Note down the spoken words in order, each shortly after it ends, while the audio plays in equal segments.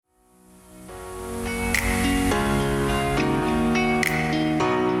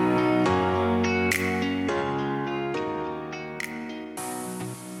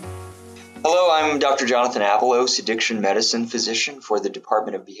Dr. Jonathan Avalos, addiction medicine physician for the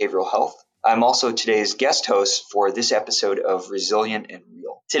Department of Behavioral Health. I'm also today's guest host for this episode of Resilient and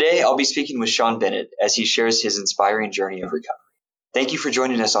Real. Today, I'll be speaking with Sean Bennett as he shares his inspiring journey of recovery. Thank you for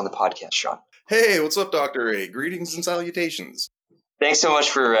joining us on the podcast, Sean. Hey, what's up, Dr. A? Greetings and salutations. Thanks so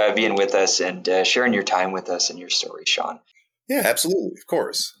much for being with us and sharing your time with us and your story, Sean. Yeah, absolutely. Of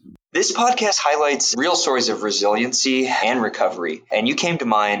course. This podcast highlights real stories of resiliency and recovery. And you came to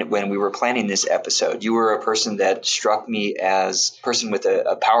mind when we were planning this episode. You were a person that struck me as a person with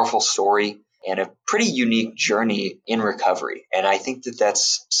a powerful story and a pretty unique journey in recovery. And I think that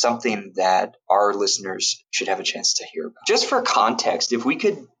that's something that our listeners should have a chance to hear about. Just for context, if we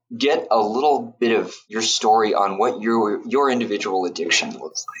could get a little bit of your story on what your individual addiction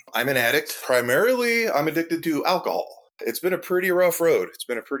looks like. I'm an addict. Primarily, I'm addicted to alcohol. It's been a pretty rough road.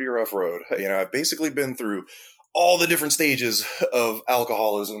 I've basically been through all the different stages of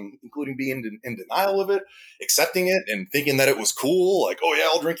alcoholism, including being in denial of it, accepting it, and thinking that it was cool. Like, oh yeah,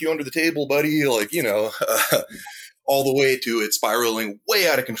 I'll drink you under the table, buddy. All the way to it spiraling way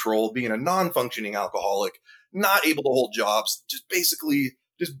out of control, being a non-functioning alcoholic, not able to hold jobs,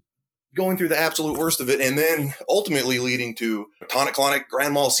 just going through the absolute worst of it, and then ultimately leading to tonic-clonic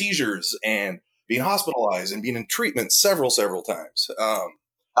grand mal seizures and being hospitalized and being in treatment several times.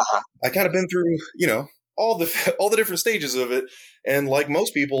 I kind of been through, all the different stages of it. And like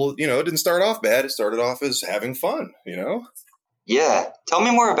most people, it didn't start off bad. It started off as having fun, Yeah. Tell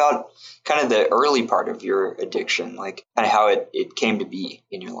me more about kind of the early part of your addiction, like kind of how it came to be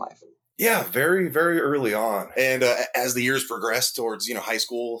in your life. Yeah, very, very early on. And as the years progressed towards, high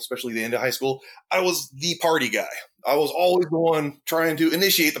school, especially the end of high school, I was the party guy. I was always the one trying to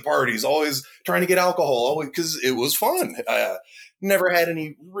initiate the parties, always trying to get alcohol, because it was fun. Never had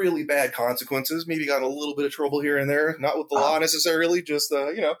any really bad consequences. Maybe got in a little bit of trouble here and there, not with the law necessarily, just,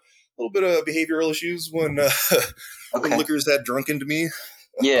 a little bit of behavioral issues when liquors had drunk into me.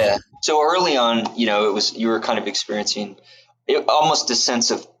 Yeah. So early on, you were kind of experiencing almost a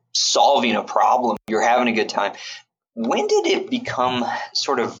sense of solving a problem. You're having a good time. When did it become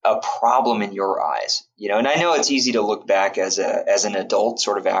sort of a problem in your eyes? And I know it's easy to look back as an adult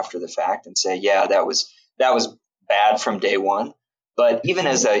sort of after the fact and say, yeah, that was bad from day one. But even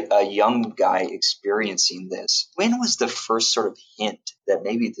as a young guy experiencing this, when was the first sort of hint that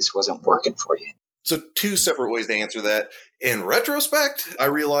maybe this wasn't working for you? So two separate ways to answer that. In retrospect, I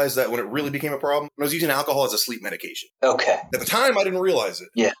realized that when it really became a problem, I was using alcohol as a sleep medication. Okay. At the time, I didn't realize it.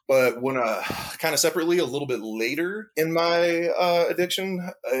 Yeah. But when kind of separately, a little bit later in my addiction,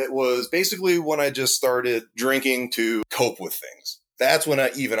 it was basically when I just started drinking to cope with things. That's when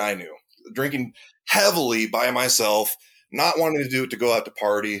I knew. Drinking heavily by myself, not wanting to do it to go out to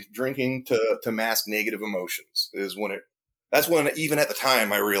party, drinking to mask negative emotions that's when even at the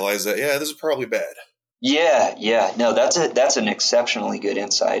time I realized that, yeah, this is probably bad. Yeah. No, that's an exceptionally good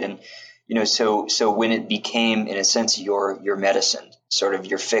insight. And, so when it became, in a sense, your medicine, sort of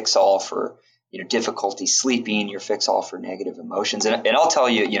your fix-all for, difficulty sleeping, your fix-all for negative emotions. And I'll tell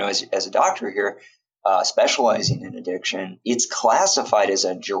you, as a doctor here, specializing in addiction, it's classified as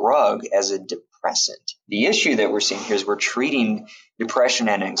a drug, as a depressant. The issue that we're seeing here is we're treating depression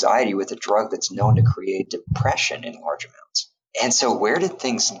and anxiety with a drug that's known to create depression in large amounts. And so where did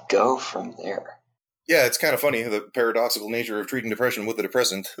things go from there? Yeah, it's kind of funny, the paradoxical nature of treating depression with a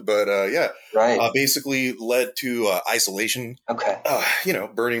depressant. But right. Basically led to isolation. Okay.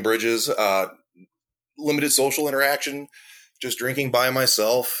 Burning bridges, limited social interaction, just drinking by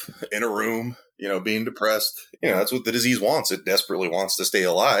myself in a room, being depressed. That's what the disease wants. It desperately wants to stay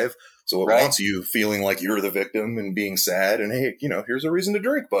alive. So it wants you feeling like you're the victim and being sad. And hey, here's a reason to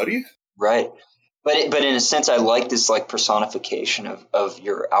drink, buddy. Right. But in a sense, I like this personification of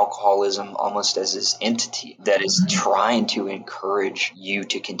your alcoholism almost as this entity that is trying to encourage you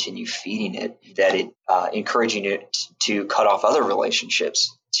to continue feeding it, that it encouraging it to cut off other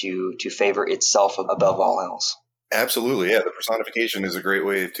relationships to favor itself above all else. Absolutely. Yeah. The personification is a great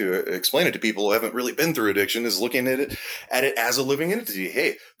way to explain it to people who haven't really been through addiction, is looking at it as a living entity.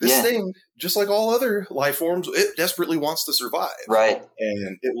 Hey, this thing, just like all other life forms, it desperately wants to survive. Right.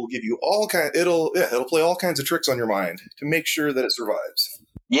 And it will give you it'll play all kinds of tricks on your mind to make sure that it survives.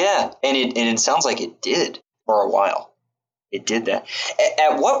 Yeah. And it sounds like it did for a while. It did that.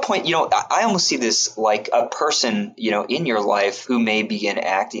 At what point, I almost see this like a person, in your life who may begin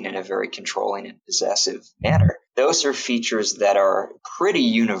acting in a very controlling and possessive manner. Those are features that are pretty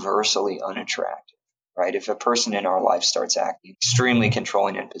universally unattractive. right? If a person in our life starts acting extremely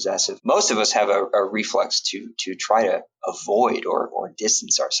controlling and possessive, most of us have a reflex to try to avoid or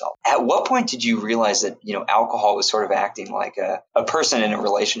distance ourselves. At what point did you realize that, alcohol was sort of acting like a person in a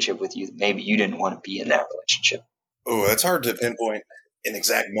relationship with you that maybe you didn't want to be in that relationship? Oh, that's hard to pinpoint an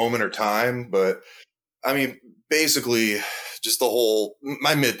exact moment or time, but I mean, basically, just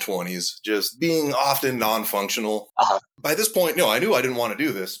my mid 20s, just being often non functional. Uh-huh. By this point, no, I knew I didn't want to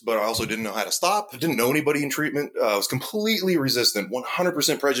do this, but I also didn't know how to stop. I didn't know anybody in treatment. I was completely resistant,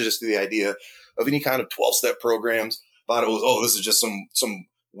 100% prejudiced to the idea of any kind of 12-step programs. Thought it was, this is just some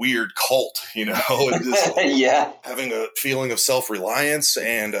weird cult, and just Yeah. having a feeling of self-reliance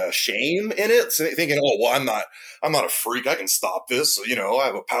and shame in it, thinking, I'm not a freak. I can stop this. I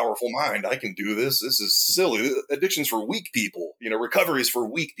have a powerful mind. I can do this. This is silly. Addiction's for weak people. Recovery is for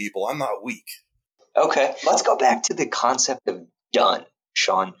weak people. I'm not weak. Okay. Let's go back to the concept of done,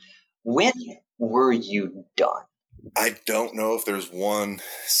 Sean. When were you done? I don't know if there's one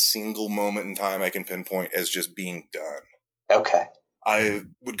single moment in time I can pinpoint as just being done. Okay. I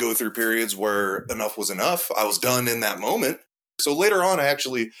would go through periods where enough was enough. I was done in that moment. So later on, I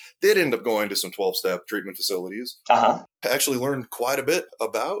actually did end up going to some 12-step treatment facilities. Uh-huh. I actually learned quite a bit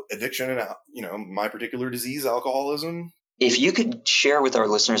about addiction and, my particular disease, alcoholism. If you could share with our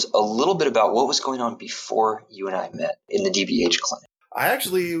listeners a little bit about what was going on before you and I met in the DBH clinic. I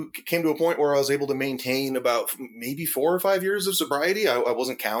actually came to a point where I was able to maintain about maybe 4 or 5 years of sobriety. I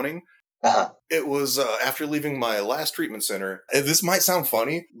wasn't counting. Uh-huh. It was after leaving my last treatment center. This might sound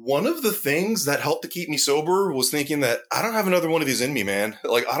funny. One of the things that helped to keep me sober was thinking that I don't have another one of these in me, man.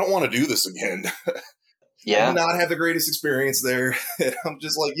 Like, I don't want to do this again. Yeah. I did not have the greatest experience there. And I'm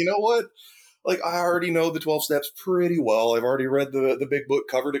just like, you know what? Like, I already know the 12 steps pretty well. I've already read the big book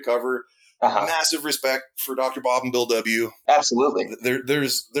cover to cover. Uh-huh. Massive respect for Dr. Bob and Bill W. Absolutely.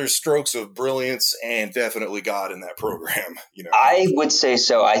 There's strokes of brilliance and definitely God in that program. I would say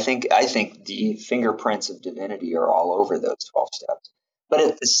so. I think the fingerprints of divinity are all over those 12 steps. But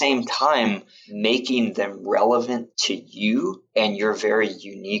at the same time, making them relevant to you and your very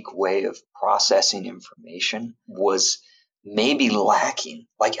unique way of processing information was maybe lacking.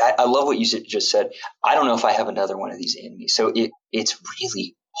 Like, I love what you just said. I don't know if I have another one of these in me. So it's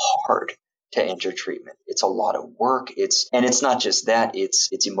really hard to enter treatment. It's a lot of work. It's not just that, it's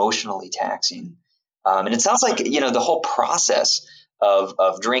emotionally taxing. And it sounds like, the whole process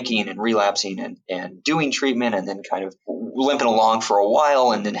of drinking and relapsing and doing treatment and then kind of limping along for a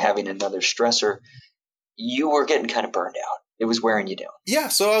while and then having another stressor, you were getting kind of burned out. It was wearing you down. Yeah.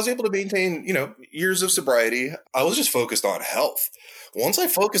 So I was able to maintain, years of sobriety. I was just focused on health. Once I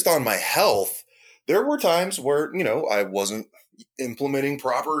focused on my health, there were times where, I wasn't implementing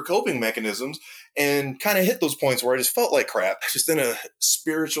proper coping mechanisms and kind of hit those points where I just felt like crap, just in a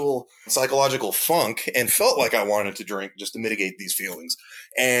spiritual, psychological funk, and felt like I wanted to drink just to mitigate these feelings.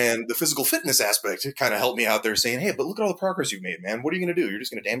 And the physical fitness aspect kind of helped me out there saying, hey, but look at all the progress you've made, man. What are you going to do? You're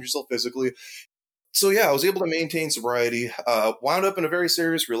just going to damage yourself physically. So yeah, I was able to maintain sobriety, wound up in a very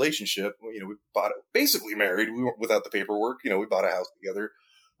serious relationship. We basically married. We weren't without the paperwork. We bought a house together.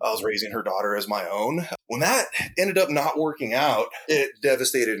 I was raising her daughter as my own. When that ended up not working out, it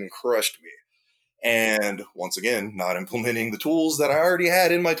devastated and crushed me. And once again, not implementing the tools that I already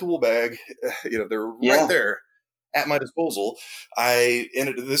had in my tool bag, they're right there at my disposal.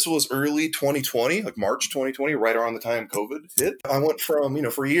 This was early 2020, like March 2020, right around the time COVID hit. I went from,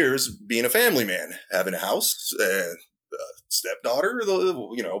 for years being a family man, having a house, stepdaughter,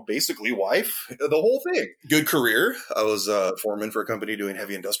 basically wife, the whole thing. Good career. I was foreman for a company doing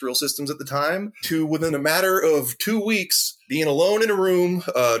heavy industrial systems at the time, to within a matter of 2 weeks being alone in a room,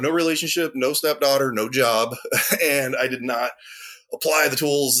 no relationship, no stepdaughter, no job. And I did not apply the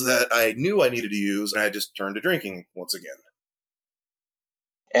tools that I knew I needed to use. And I just turned to drinking once again.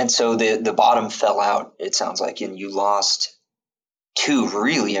 And so the bottom fell out, it sounds like, and you lost 2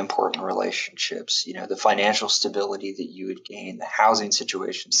 really important relationships, the financial stability that you had gained, the housing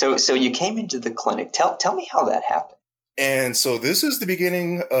situation. So you came into the clinic. Tell me how that happened. And so this is the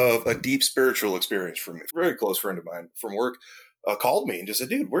beginning of a deep spiritual experience for me. A very close friend of mine from work called me and just said,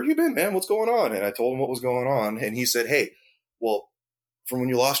 dude, where have you been, man? What's going on? And I told him what was going on. And he said, hey, well, from when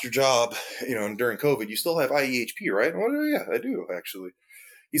you lost your job, and during COVID, you still have IEHP, right? And I went, yeah, I do, actually.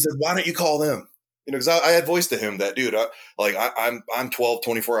 He said, why don't you call them? Because I had voiced to him that, dude, I'm 12,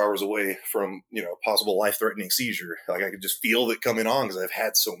 24 hours away from, possible life-threatening seizure. Like, I could just feel it coming on because I've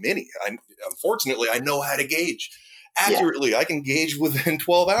had so many. Unfortunately, I know how to gauge accurately. Yeah. I can gauge within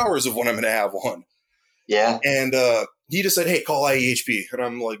 12 hours of when I'm going to have one. Yeah. And he just said, hey, call IEHP. And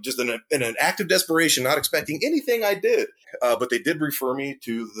I'm like, just in an act of desperation, not expecting anything, I did. But they did refer me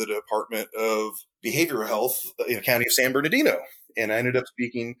to the Department of Behavioral Health in the county of San Bernardino. And I ended up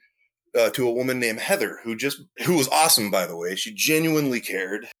speaking to a woman named Heather, who was awesome, by the way. She genuinely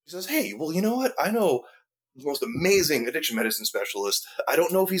cared. She says, hey, well, you know what? I know the most amazing addiction medicine specialist. I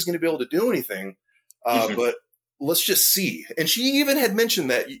don't know if he's going to be able to do anything, but let's just see. And she even had mentioned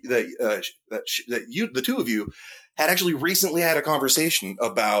that you, the two of you, had actually recently had a conversation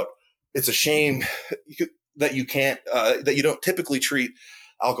about it's a shame that you can't, that you don't typically treat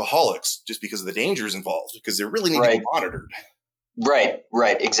alcoholics just because of the dangers involved, because they really need to be monitored.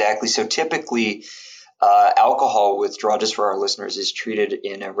 Right, exactly. So typically, alcohol withdrawal, just for our listeners, is treated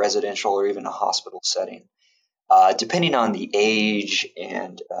in a residential or even a hospital setting. Depending on the age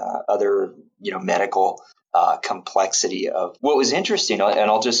and other, medical complexity of what was interesting, and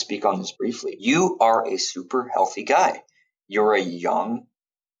I'll just speak on this briefly. You are a super healthy guy. You're a young,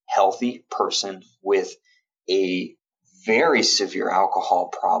 healthy person with a very severe alcohol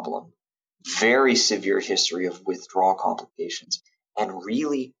problem, very severe history of withdrawal complications, and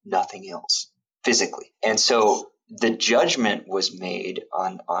really nothing else physically. And so the judgment was made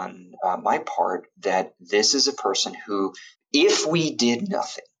on my part that this is a person who, if we did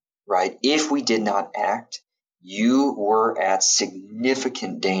nothing, right, if we did not act, you were at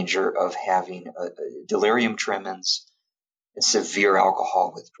significant danger of having a delirium tremens and severe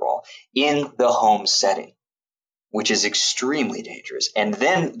alcohol withdrawal in the home setting, which is extremely dangerous. And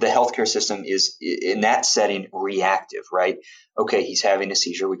then the healthcare system is, in that setting, reactive, right? Okay, he's having a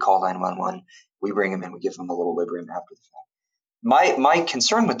seizure. We call 911. We bring him in. We give him a little Librium after the fact. My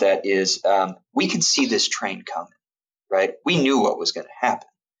concern with that is we can see this train coming, right? We knew what was going to happen,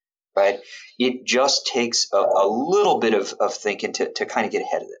 right? It just takes a little bit of thinking to kind of get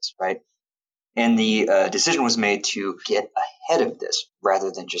ahead of this, right? And the decision was made to get ahead of this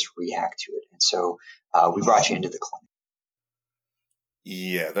rather than just react to it. And so we brought you into the clinic.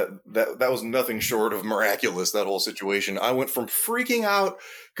 Yeah, that was nothing short of miraculous, that whole situation. I went from freaking out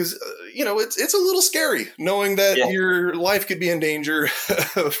because, it's a little scary knowing that your life could be in danger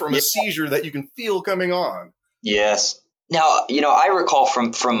from a seizure that you can feel coming on. Yes. Now, I recall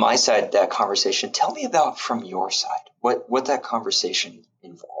from my side that conversation. Tell me about from your side, what that conversation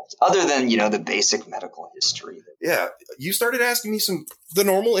involved, other than, the basic medical history. Yeah, you started asking me the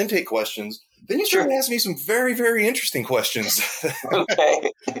normal intake questions. Then you started asking me some very, very interesting questions.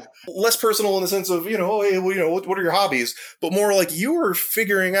 Okay. Less personal in the sense of, hey, what are your hobbies? But more like you were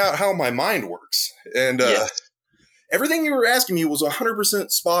figuring out how my mind works. And everything you were asking me was 100%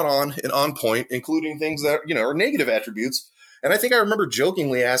 spot on and on point, including things that, are negative attributes. And I think I remember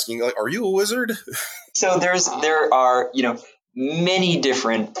jokingly asking, like, are you a wizard? So there are, many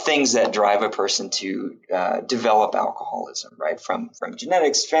different things that drive a person to develop alcoholism, right? From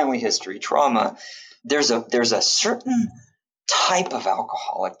genetics, family history, trauma. There's a certain type of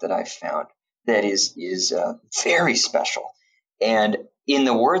alcoholic that I've found that is very special. And in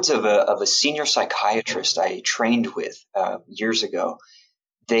the words of a senior psychiatrist I trained with years ago,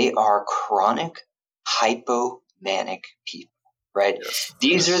 they are chronic hypomanic people, right? Yes.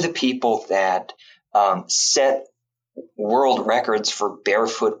 These are the people that set world records for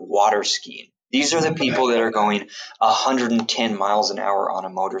barefoot water skiing. These are the people that are going 110 miles an hour on a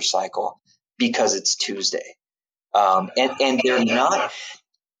motorcycle because it's Tuesday. And they're not,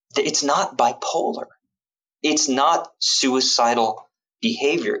 it's not bipolar. It's not suicidal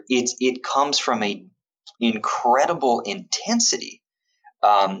behavior. It comes from a incredible intensity,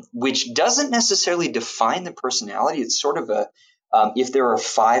 which doesn't necessarily define the personality. It's sort of if there are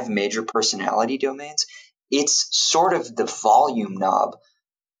 5 major personality domains, it's sort of the volume knob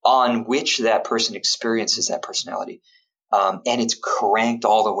on which that person experiences that personality. And it's cranked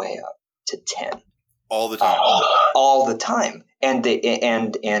all the way up to 10. All the time. All the time. And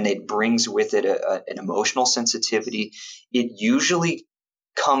it brings with it an emotional sensitivity. It usually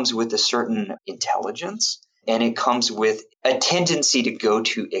comes with a certain intelligence, and it comes with a tendency to go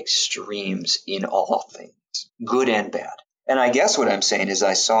to extremes in all things, good and bad. And I guess what I'm saying is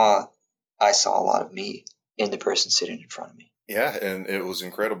I saw a lot of me in the person sitting in front of me. Yeah, and it was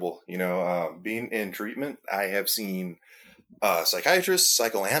incredible. Being in treatment, I have seen psychiatrists,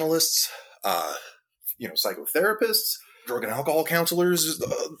 psychoanalysts, psychotherapists, drug and alcohol counselors,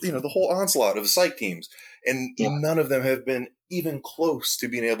 the whole onslaught of the psych teams. And none of them have been even close to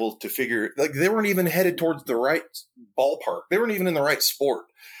being able to figure, like, they weren't even headed towards the right ballpark. They weren't even in the right sport.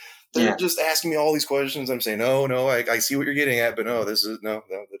 They're just asking me all these questions. I'm saying, no, I see what you're getting at, but no,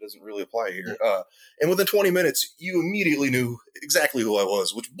 that doesn't really apply here. And within 20 minutes, you immediately knew exactly who I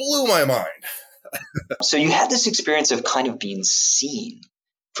was, which blew my mind. So you had this experience of kind of being seen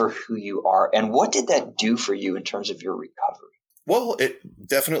for who you are. And what did that do for you in terms of your recovery? Well, it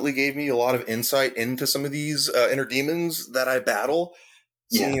definitely gave me a lot of insight into some of these inner demons that I battle.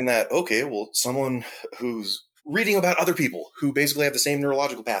 Seeing that, okay, well, someone who's reading about other people who basically have the same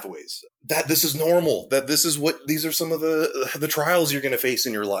neurological pathways, that this is normal, that these are some of the trials you're going to face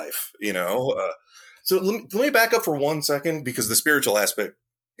in your life, So let me back up for 1 second, because the spiritual aspect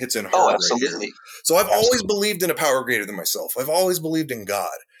hits in hard right here. So I've always believed in a power greater than myself. I've always believed in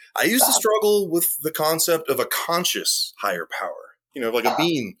God. I used to struggle with the concept of a conscious higher power, like a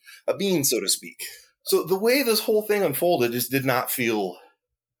being, so to speak. So the way this whole thing unfolded just did not feel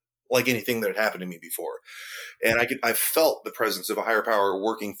like anything that had happened to me before. And I felt the presence of a higher power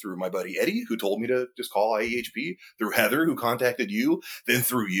working through my buddy Eddie, who told me to just call IEHP, through Heather, who contacted you, then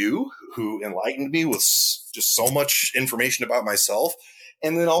through you, who enlightened me with just so much information about myself,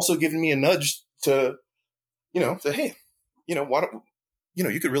 and then also giving me a nudge to, say, hey, why don't,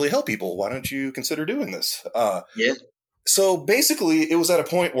 you could really help people. Why don't you consider doing this? So basically, it was at a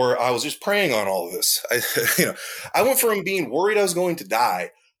point where I was just praying on all of this. I went from being worried I was going to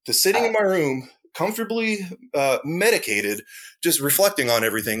die to sitting in my room, comfortably medicated, just reflecting on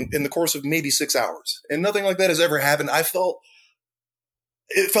everything in the course of maybe 6 hours. And nothing like that has ever happened. It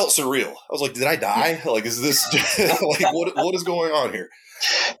felt surreal. I was like, did I die? Like, is this, like, what is going on here?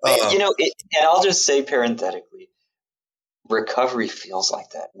 And I'll just say parenthetically, recovery feels like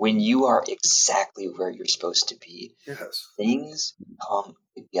that. When you are exactly where you're supposed to be, yes, things come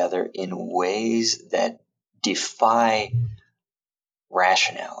together in ways that defy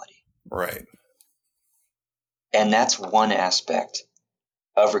rationality. Right. And that's one aspect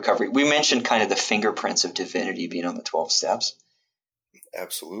of recovery. We mentioned kind of the fingerprints of divinity being on the 12 steps.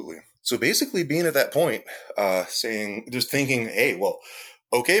 Absolutely. So basically being at that point, thinking, hey, well,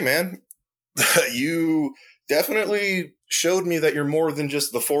 okay, man, you definitely showed me that you're more than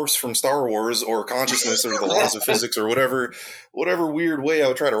just the Force from Star Wars or consciousness or the laws of physics or whatever weird way I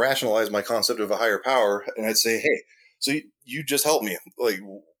would try to rationalize my concept of a higher power. And I'd say, hey, so you just helped me. Like,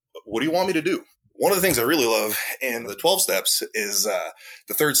 what do you want me to do? One of the things I really love in the 12 steps is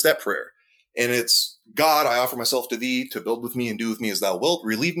the third step prayer. And it's, God, I offer myself to thee to build with me and do with me as thou wilt.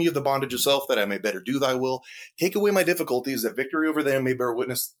 Relieve me of the bondage of self that I may better do thy will. Take away my difficulties that victory over them may bear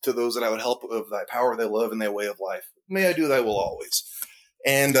witness to those that I would help of thy power, thy love, and thy way of life. May I do thy will always.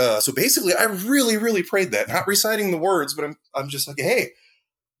 And so basically I really, really prayed that, not reciting the words, but I'm just like, hey,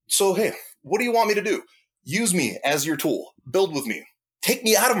 what do you want me to do? Use me as your tool. Build with me. Take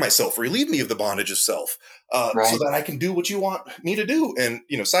me out of myself. Relieve me of the bondage of self so that I can do what you want me to do. And,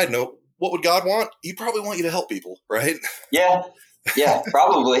 side note, what would God want? He'd probably want you to help people, right? Yeah,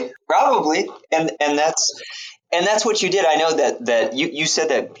 probably. And that's what you did. I know that you said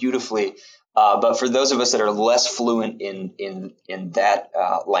that beautifully. But for those of us that are less fluent in that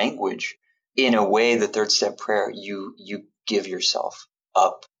language, in a way, the third step prayer, you give yourself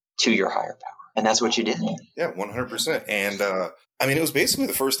up to your higher power. And that's what you did. Yeah, 100%. And it was basically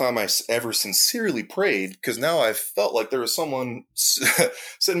the first time I ever sincerely prayed, because now I felt like there was someone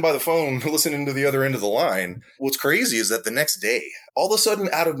sitting by the phone listening to the other end of the line. What's crazy is that the next day, all of a sudden,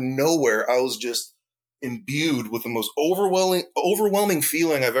 out of nowhere, I was just imbued with the most overwhelming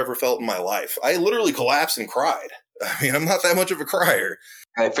feeling I've ever felt in my life. I literally collapsed and cried. I'm not that much of a crier.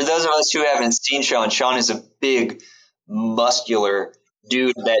 Right. For those of us who haven't seen Sean is a big, muscular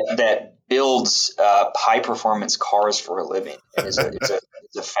dude that builds high performance cars for a living. And is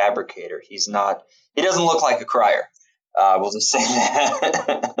a fabricator. He doesn't look like a crier. We'll just say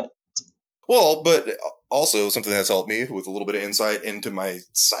that. Well, but also something that's helped me with a little bit of insight into my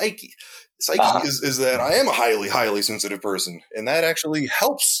psyche is that I am a highly, highly sensitive person. And that actually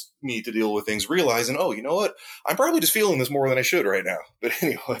helps me to deal with things, realizing, oh, you know what? I'm probably just feeling this more than I should right now. But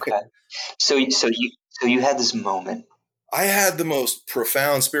anyway. Okay. So you had this moment. I had the most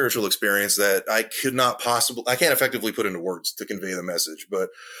profound spiritual experience that I can't effectively put into words to convey the message, but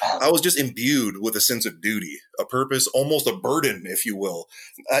I was just imbued with a sense of duty, a purpose, almost a burden, if you will.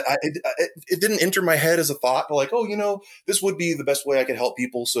 It didn't enter my head as a thought like, oh, this would be the best way I could help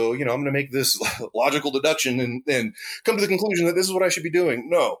people. So, I'm going to make this logical deduction and come to the conclusion that this is what I should be doing.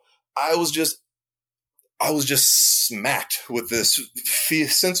 No, I was just smacked with this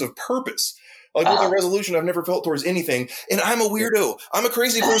sense of purpose. Like with a resolution I've never felt towards anything. And I'm a weirdo. I'm a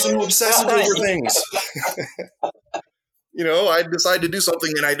crazy person who obsesses over things. I decide to do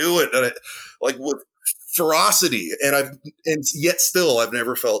something and I do it like with ferocity. And yet still I've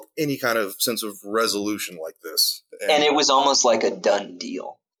never felt any kind of sense of resolution like this. And it was almost like a done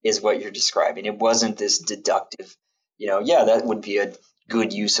deal is what you're describing. It wasn't this deductive, that would be a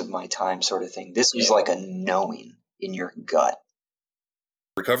good use of my time sort of thing. This was like a knowing in your gut.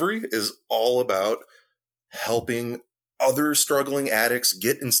 Recovery is all about helping other struggling addicts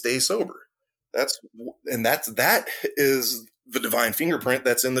get and stay sober. That is the divine fingerprint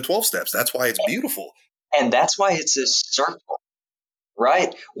that's in the 12 steps. That's why it's beautiful. And that's why it's a circle,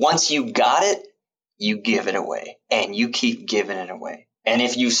 right? Once you got it, you give it away, and you keep giving it away. And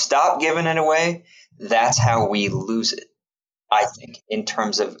if you stop giving it away, that's how we lose it, I think, in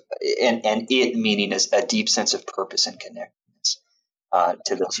terms of, and it meaning a deep sense of purpose and connectedness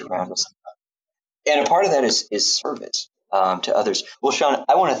to those around us. And a part of that is service to others. Well, Sean,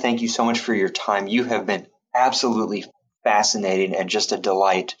 I want to thank you so much for your time. You have been absolutely fascinating and just a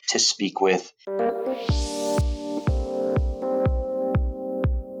delight to speak with.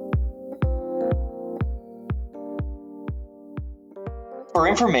 For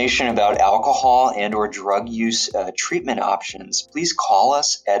information about alcohol and or drug use treatment options, please call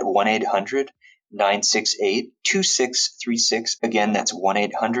us at 1-800-968-2636. Again, that's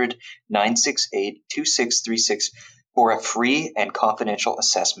 1-800-968-2636 for a free and confidential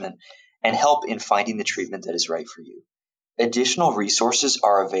assessment and help in finding the treatment that is right for you. Additional resources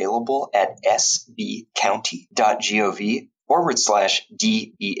are available at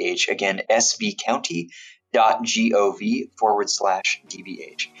svcounty.gov/DBH. Again,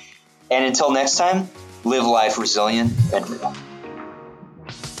 svcounty.gov/DBH. And until next time, live life resilient and real.